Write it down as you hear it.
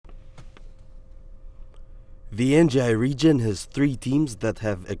The NGI region has 3 teams that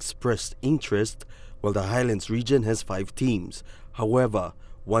have expressed interest, while the Highlands region has 5 teams. However,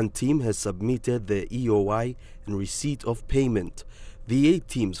 1 team has submitted their EOI in receipt of payment. The 8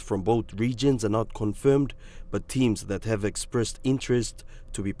 teams from both regions are not confirmed, but teams that have expressed interest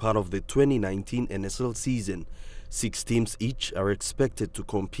to be part of the 2019 NSL season. 6 teams each are expected to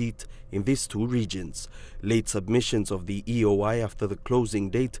compete in these 2 regions. Late submissions of the EOI after the closing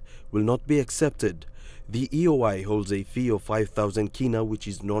date will not be accepted. The EOI holds a fee of 5,000 kina, which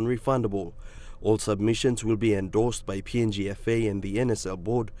is non-refundable. All submissions will be endorsed by PNGFA and the NSL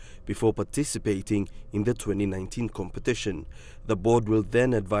board before participating in the 2019 competition. The board will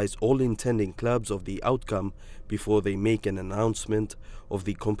then advise all intending clubs of the outcome before they make an announcement of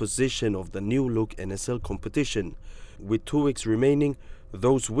the composition of the new look NSL competition. With 2 weeks remaining,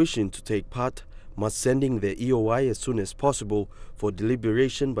 those wishing to take part must send in their EOI as soon as possible for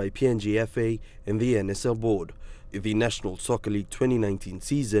deliberation by PNGFA and the NSL board. The National Soccer League 2019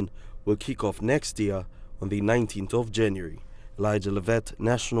 season will kick off next year on the 19th of January. Elijah Levet,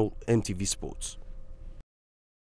 National Emtv Sports.